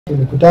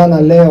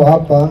Tulikutana leo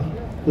hapa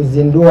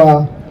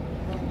kuzindua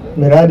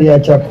miradi ya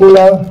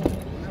chakula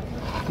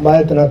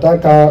ambayo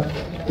tunataka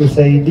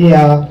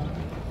kusaidia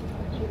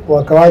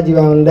wakawaji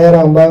wa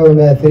Mandera ambao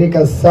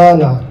wameathirika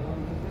sana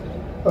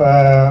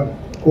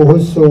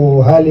kuhusu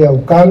hali ya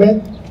ukame,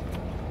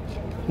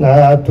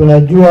 na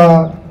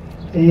tunajua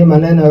hii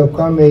maneno ya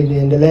ukame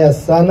iliendelea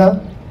sana.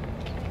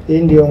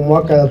 Hii ndio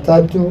mwaka ya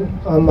 3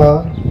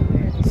 ama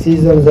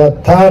season za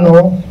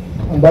 5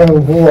 ambayo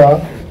mvua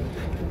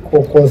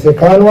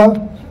kukosekanwa,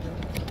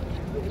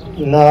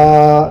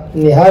 na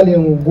ni hali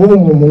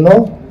ngumu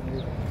mno.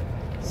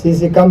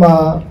 Sisi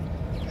kama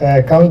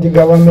county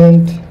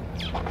government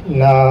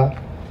na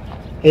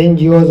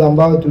NGOs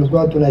ambao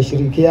tulikuwa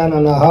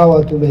tunashirikiana na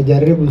hawa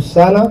tumejaribu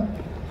sana,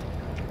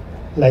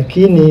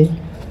 lakini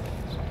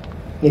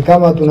ni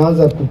kama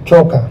tunaanza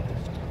kuchoka.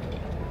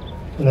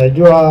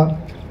 Unajua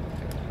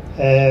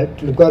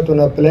tulikuwa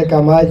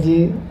tunapeleka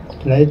maji,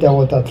 tunaita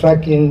water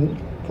tracking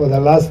for the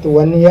last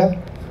 1 year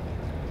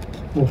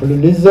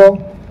mfululizo.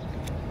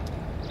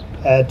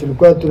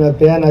 Tulikuwa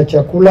tunapeana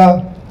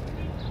chakula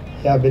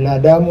ya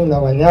binadamu na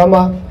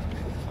wanyama.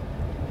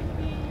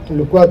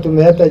 Tulikuwa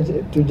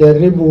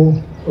tujaribu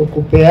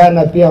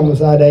kupeana pia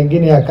msaada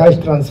ingine ya cash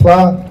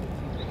transfer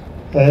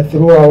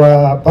through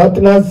our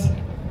partners,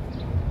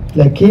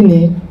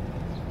 lakini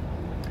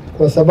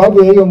kwa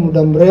sababu ya hiyo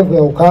muda mrefu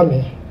ya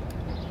ukame,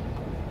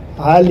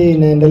 hali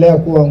inaendelea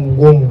kuwa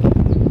ngumu,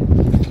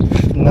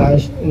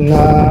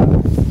 na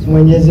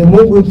Mwenyezi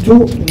Mungu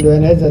tu ndio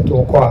anaweza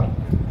tuokoa.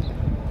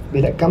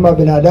 Kama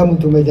binadamu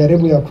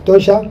tumejaribu ya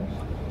kutosha,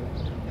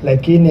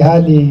 lakini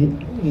hali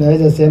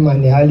naweza sema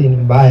ni hali ni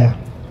mbaya.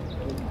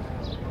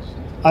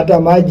 Hata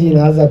maji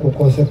inaanza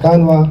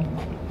kukosekanwa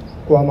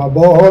kwa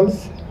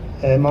maboreholes.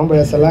 Mambo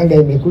ya Salanga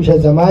imekusha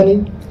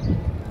zamani.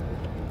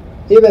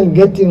 Even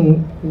getting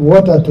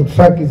water to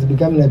track is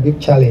becoming a big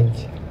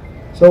challenge.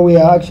 So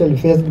we are actually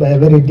faced by a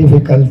very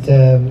difficult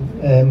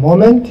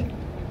moment.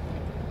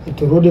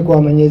 Turudi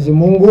kwa Mwenyezi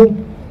Mungu.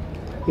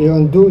 Hiyo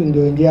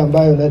ndio njia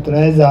ambayo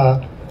tunaweza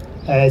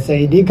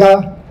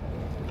saidika.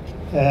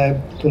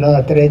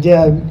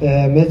 Tunatarajia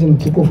mwezi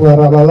mtukufu wa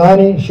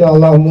Ramadhani,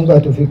 inshallah Mungu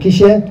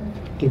atufikishe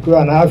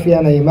tukiwa na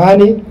afya na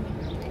imani.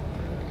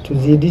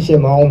 Tuzidishe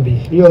maombi,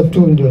 hiyo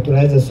tu ndio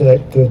tunaweza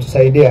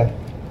tusaidia.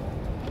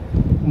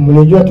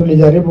 Mlijua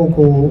tulijaribu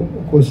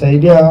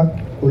kusaidia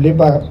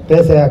kulipa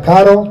pesa ya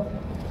karo.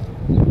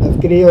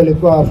 Nafikiri hiyo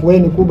ilikuwa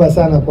afueni kubwa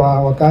sana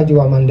kwa wakazi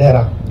wa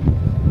Mandera.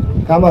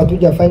 Kama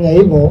hatujafanya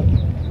hivyo,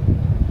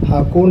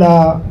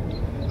 hakuna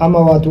ama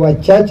watu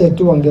wachache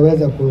tu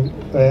wangeweza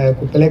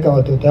kupeleka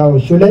watoto wao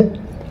shule.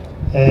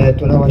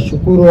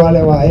 Tunawashukuru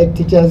wale wa head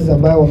teachers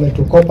ambao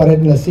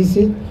wametucooperate na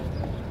sisi,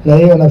 na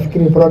hiyo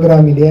nafikiri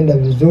program ilienda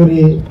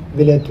vizuri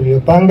vile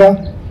tuliyopanga,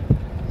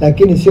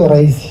 lakini sio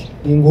rahisi,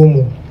 ni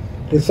ngumu.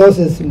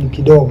 Resources ni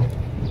kidogo.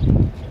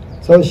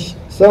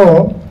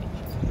 So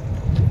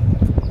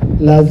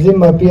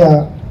lazima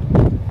pia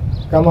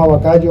kama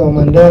wakaji wa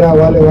Mandera,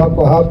 wale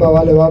wako hapa,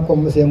 wale wako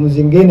sehemu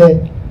zingine,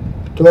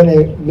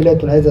 tuone vile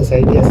tunaweza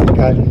saidia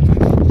serikali,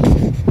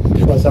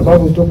 kwa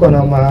sababu tuko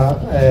na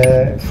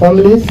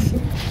families,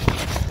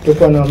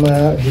 tuko na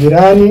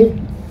majirani,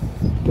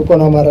 tuko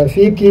na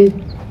marafiki.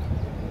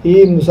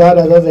 Hii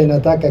msaada sasa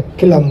inataka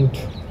kila mtu,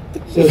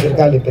 sio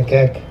serikali peke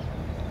yake.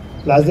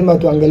 Lazima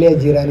tuangalie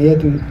jirani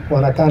yetu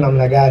wanakaa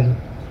namna gani,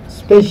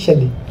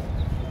 especially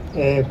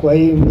kwa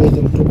hii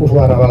mwezi mtukufu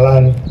wa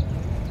Ramadhani,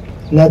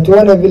 na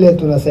tuone vile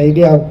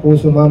tunasaidia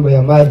kuhusu mambo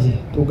ya maji.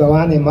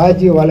 Tugawane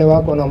maji, wale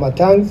wako na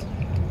matanks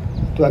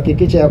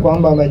tuhakikishe ya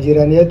kwamba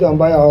majirani yetu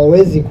ambayo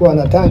hawawezi kuwa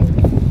na tank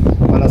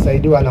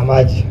wanasaidiwa na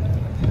maji.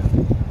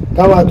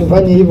 Kama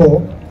hatufanyi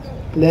hivyo,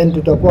 then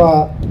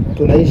tutakuwa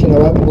tunaishi na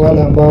watu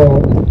wale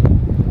ambao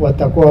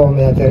watakuwa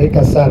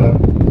wameathirika sana.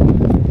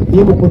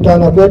 Hii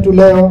kukutana kwetu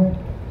leo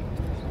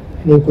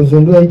ni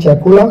kuzindua hii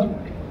chakula,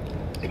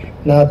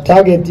 na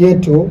target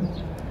yetu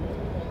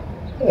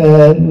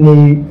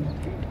ni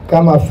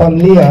kama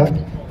familia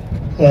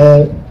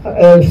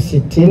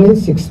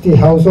 60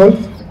 households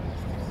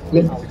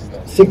with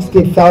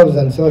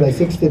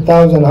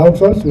 60,000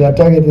 households. We are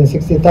targeting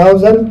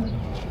 60,000.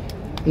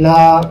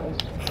 Now,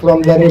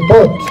 from the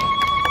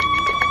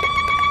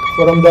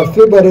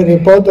February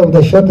report of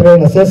the short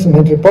range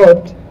assessment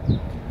report,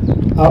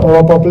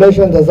 our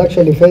population that's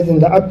actually facing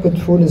the acute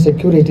food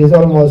insecurity is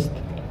almost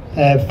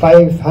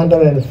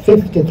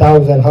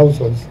 550,000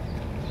 households,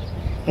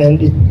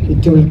 and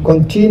it will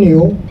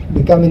continue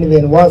becoming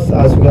even worse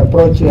as we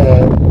approach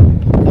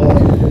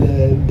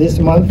this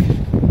month.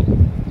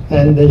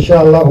 And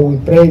inshallah we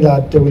pray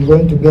that we're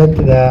going to get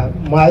the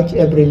March,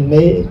 April,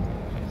 May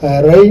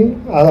rain,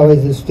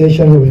 otherwise the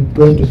situation will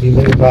going to be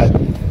very bad.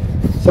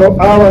 So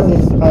ours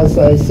is, as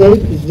I said,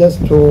 is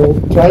just to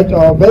try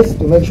our best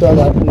to make sure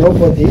that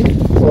nobody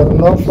or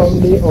no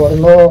family or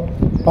no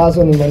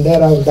person in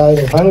Mandera will die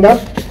of hunger.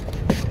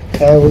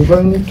 We're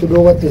going to do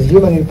what is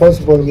humanly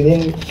possible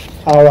within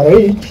our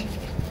reach,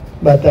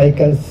 but I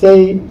can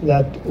say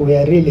that we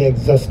are really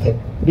exhausted.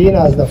 Being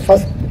as the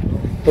first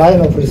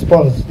line of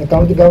response. The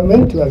county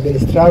government, we have been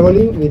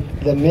struggling with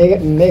the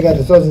mega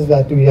resources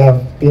that we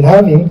have been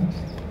having,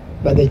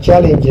 but the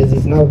challenges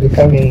is now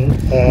becoming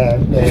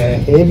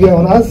heavier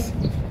on us.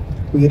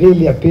 We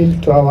really appeal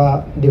to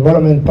our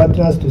development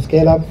partners to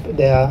scale up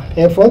their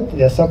effort,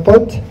 their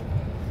support.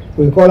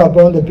 We call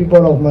upon the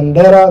people of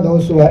Mandera,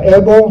 those who are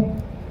able,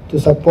 to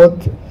support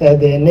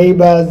their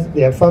neighbors,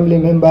 their family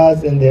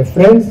members, and their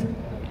friends,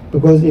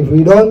 because if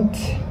we don't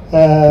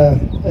add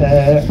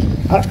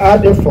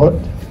effort,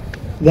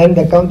 then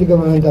the county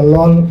government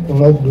alone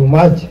will not do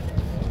much.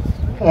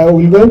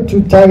 We're going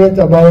to target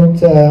about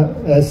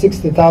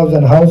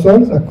 60,000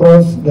 households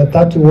across the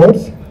 30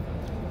 wards,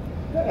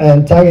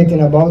 and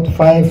targeting about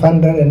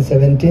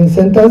 517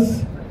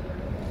 centers.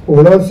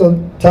 We'll also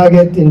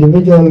target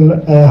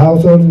individual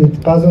households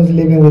with persons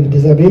living with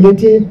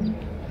disability,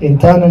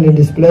 internally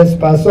displaced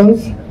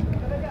persons.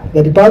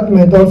 The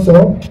department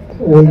also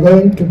will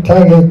going to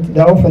target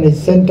the orphanage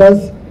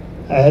centers,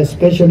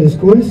 special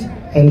schools,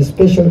 and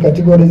special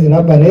categories in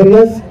urban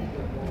areas.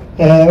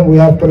 We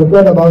have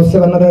procured about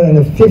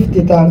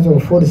 750 tons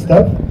of food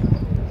stuff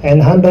and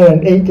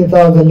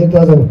 180,000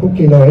 liters of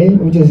cooking oil,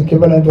 which is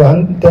equivalent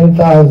to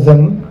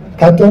 10,000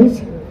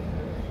 cartons.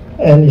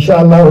 And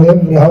inshallah,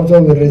 every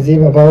household will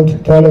receive about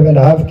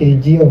 12.5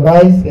 kg of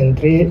rice and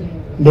 3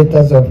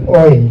 liters of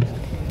oil.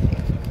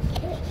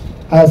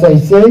 As I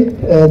say,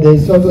 there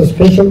is also a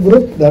special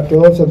group that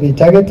will also be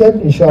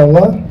targeted,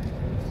 inshallah.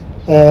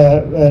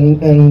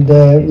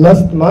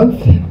 Last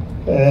month,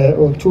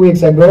 or 2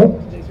 weeks ago,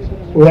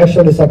 we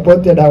actually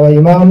supported our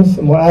imams,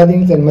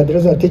 muadins, and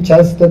madrasa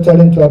teachers,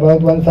 totaling to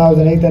about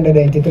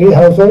 1,883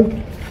 households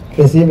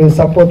receiving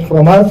support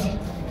from us.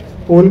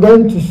 We're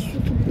going to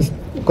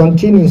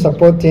continue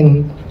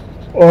supporting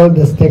all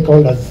the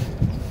stakeholders.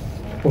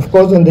 Of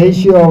course, on the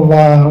issue of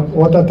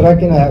water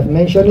tracking, I have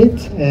mentioned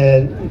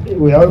it.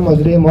 We are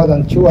almost doing more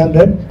than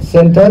 200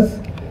 centers,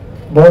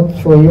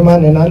 both for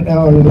human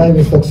and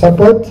livestock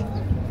support.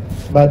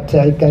 But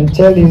I can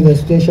tell you the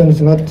situation is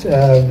not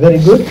very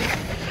good.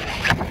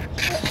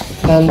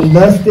 And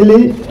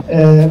lastly,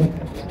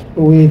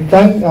 we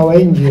thank our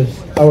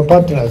NGOs, our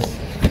partners.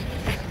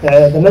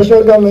 The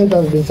national government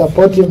has been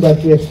supportive,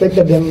 but we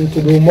expected them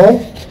to do more.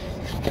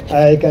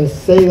 I can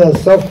say that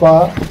so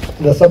far,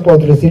 the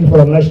support received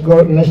from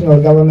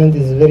national government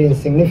is very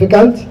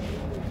insignificant.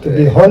 To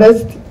be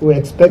honest, we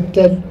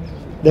expected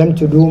them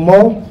to do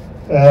more.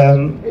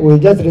 We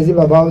just received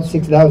about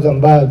 6,000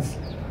 bags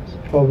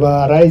of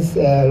rice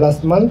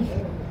last month.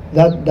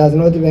 That does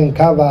not even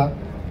cover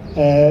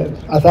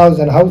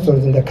 1,000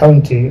 households in the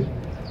county.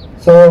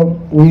 So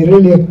we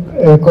really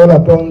call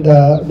upon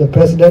the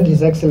President,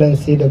 His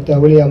Excellency Dr.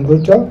 William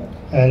Ruto,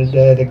 and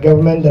the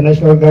government, the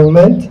national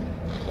government,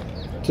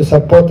 to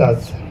support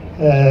us.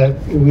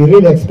 We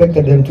really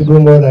expected them to do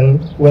more than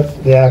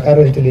what they are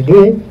currently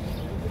doing.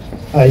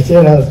 I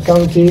said as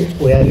county,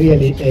 we are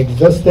really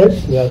exhausted,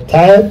 we are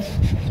tired,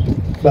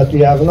 but we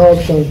have no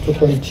option to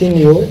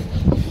continue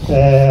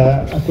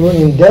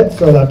accruing debt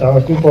so that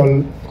our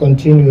people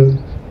continue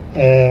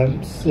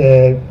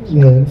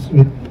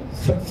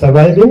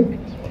surviving.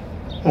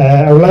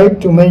 I would like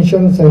to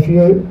mention some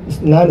few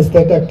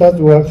non-state actors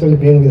who have actually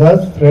been with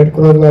us: Red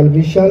Cross, World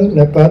Vision,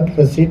 NEPAD,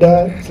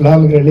 Resida,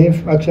 Islamic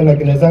Relief, Action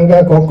Against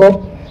Hunger,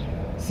 COCO,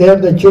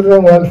 Save the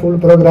Children, World Food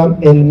Program,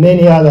 and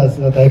many others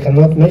that I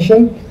cannot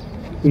mention.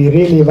 We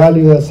really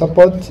value your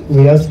support.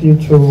 We ask you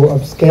to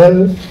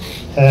upscale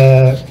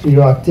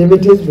your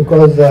activities,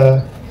 because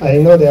I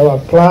know there were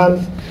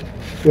plans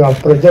you have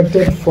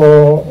projected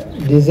for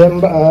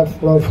December,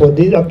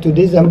 up to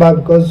December,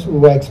 because we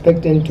were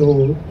expecting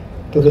to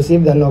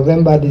receive the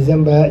November,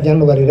 December,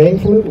 January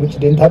rainfall, which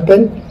didn't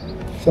happen.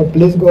 So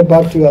please go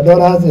back to your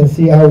donors and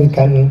see how we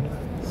can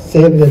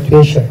save the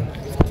tuition.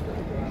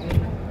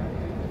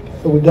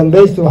 With the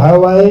base to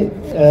Hawaii,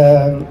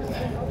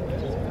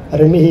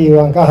 arrimihii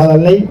waan ka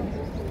hadalnay,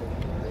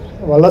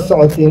 waa la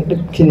socotiin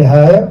dhibkii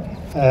nihaaya,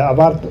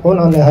 abaarta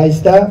cunana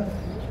haystaa,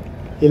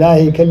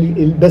 ilaahay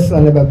bes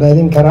ana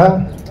badbaadin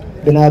karaa,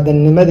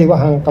 binaadamnimadii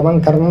waxaan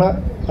qaban karna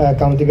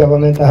county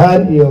government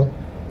ahaan iyo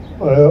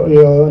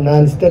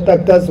non-state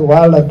actors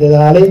waa la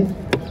dadaalay,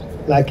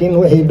 laakiin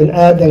wixii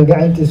bini'aadan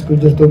gacantiis ku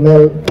jirto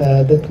meel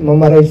dad ma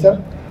maraysa.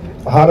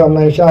 Waxaan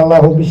rabnaa insha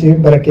allahu bishii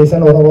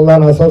barakeysan oo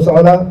Ramadaan soo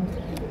socda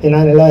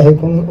inaan ilaahay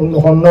ku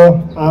noqono,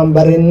 aan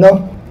barinno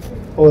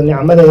oo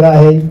nicmada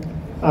ilaahay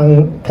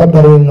aan ka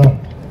barino.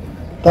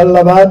 Tan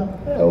labaad,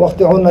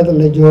 waqti cunada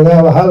la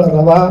joogaa waxaa la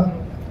rabaa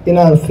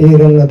inaan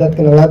fiirino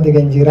dadkana la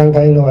degan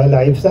jiiraanka inuu ay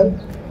laciibsan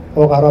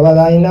oo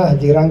qarabadayna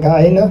jiiraanka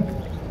ayna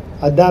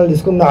haddaan la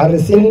isku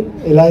nacarisin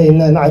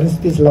ilaahayna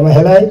nacaristiis lama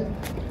helay.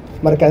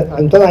 Marka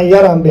cuntadan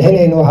yaraan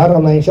bixinayno waxaan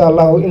rabnaa insha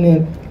allahu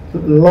in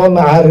loo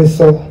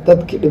nacariso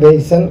dadki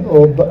dhibaysan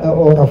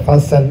oo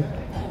rafaadsan.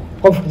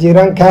 Qof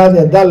jiiraankaadi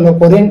haddaan la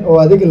qorin oo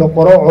adig la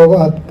qoro oogo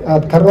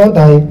aad ka roon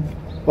tahay,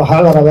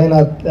 waxaa la rabaa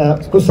inaad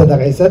ku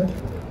sadaqaysad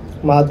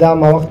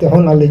maadaama waqti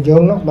xun aan la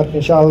joogno. Marka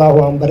insha allahu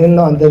aan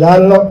barino, aan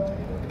dadaalno.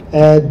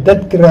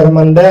 Dadka reer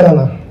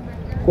Manderana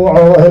kuwa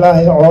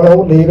ilaahay xoolo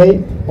u dhiibay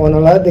oo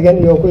nala degan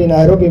iyo kuwii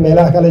Nairobi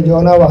meelaha kale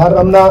joognaa waxaan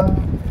rabnaa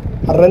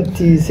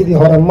arrintii sidii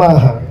hore ma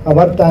aha,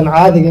 abaartan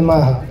caadigi ma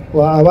aha,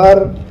 waa abaar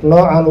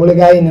noocan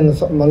weligaayna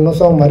ma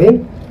soo marin,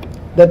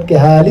 dadka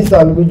haalisa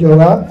lagu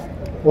joogaa.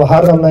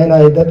 waxaan rabnaa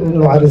inay dad u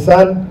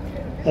nucarisaan,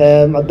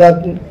 haddaad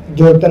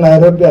joogta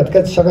Nairobi aad ka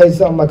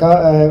shaqayso ama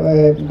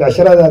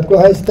becshirada aad ku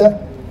haysta,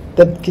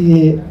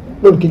 dadkii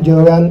dhulka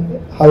joogaan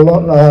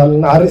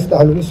nacarista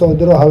ha lagu soo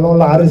diro, ha loo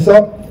nacariso.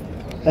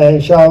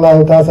 insha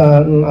allahu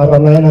taasaan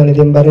rabnaa inaan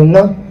idin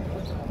barino.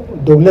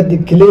 dowladda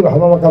keli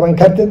waxba ma qaban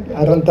kartid,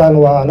 arrintan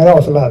waa naga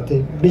cuslaatay.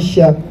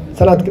 bisha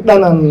sanadka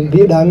dhan aan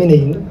biyo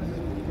dhaaminayn,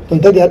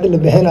 cuntadii hadda la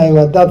bixinayo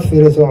waa daad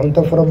fiiriso,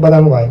 cunto fara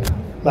badan waaye,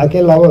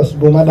 laakiin 2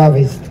 usbuuc ma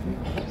dhaafaysid.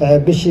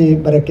 bishii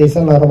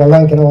barakeysan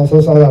Ramadaankana waa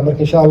soo socdaa,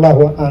 marka insha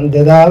allahu aan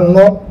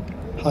dadaalno,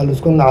 ha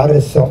laisku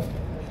nacariso.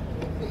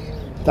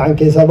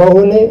 tankii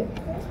sabahuni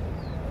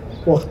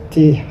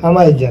waqti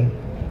hamajan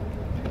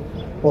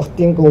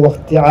waqtinku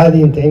waqti caadi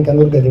inta inka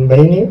nurgadin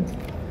bayni.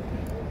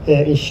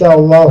 insha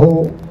allahu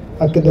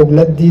akka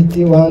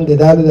dowladdiiti waan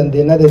dadaaludan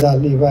deena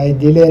dadaaliba ay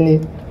dileeni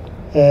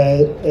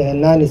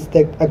non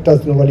state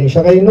actors nu wali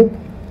shaqayno,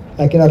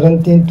 laakiin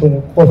arrintiintu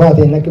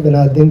qofaatayna ka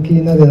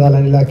banaadinkiina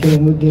dadaalan, laakiin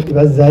umuddii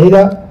dhiba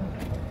zaayida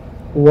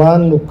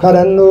waanu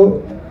karanno.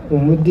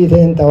 umuddiita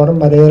inta war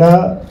Mandera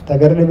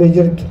tagar dhibi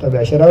jirto,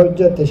 tabicshara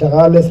hojjata,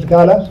 shaqaale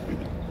sirkaala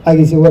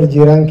agisi war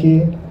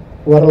jiiraankii,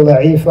 war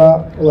daciifa,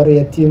 war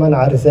yatiiman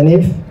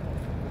carisaniif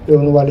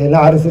yoonu wali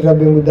nacarisi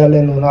rabbi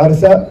mudaalenu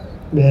nacarisa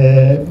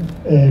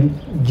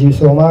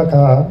jiisooma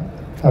ka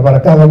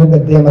barakaha lagu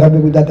gadeema rabbi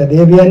gudata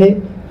deebiyani,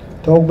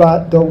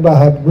 toogbaa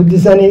ha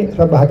guddisani,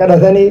 rabba ha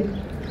kadhatani,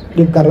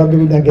 dhibkan rabbi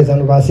guddan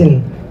keessan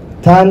baasin.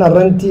 taan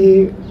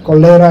arrantii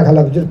kolleeraa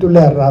kalaf jirtu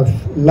leerraaf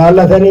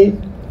laalatani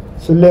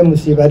sullee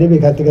musiibaa dhibi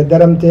katti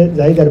gaddaramte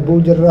zaayid arbuu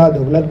jirra.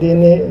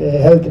 dowladdiini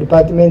health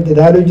department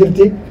idaaluu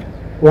jirti,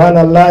 waan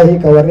allaahi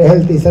ka warri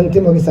health isanti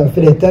mogisan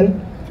fidhetan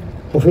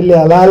ufillee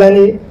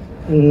alaalani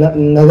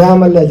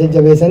nadaamallee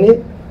jajjabeesanii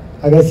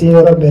agasii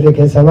rabbi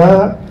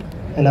hirikeessamaa.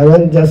 And I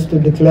want just to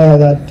declare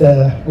that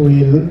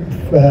we'll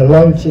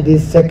launch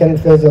this second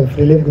phase of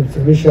relief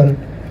distribution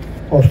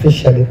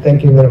officially.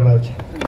 Thank you very much.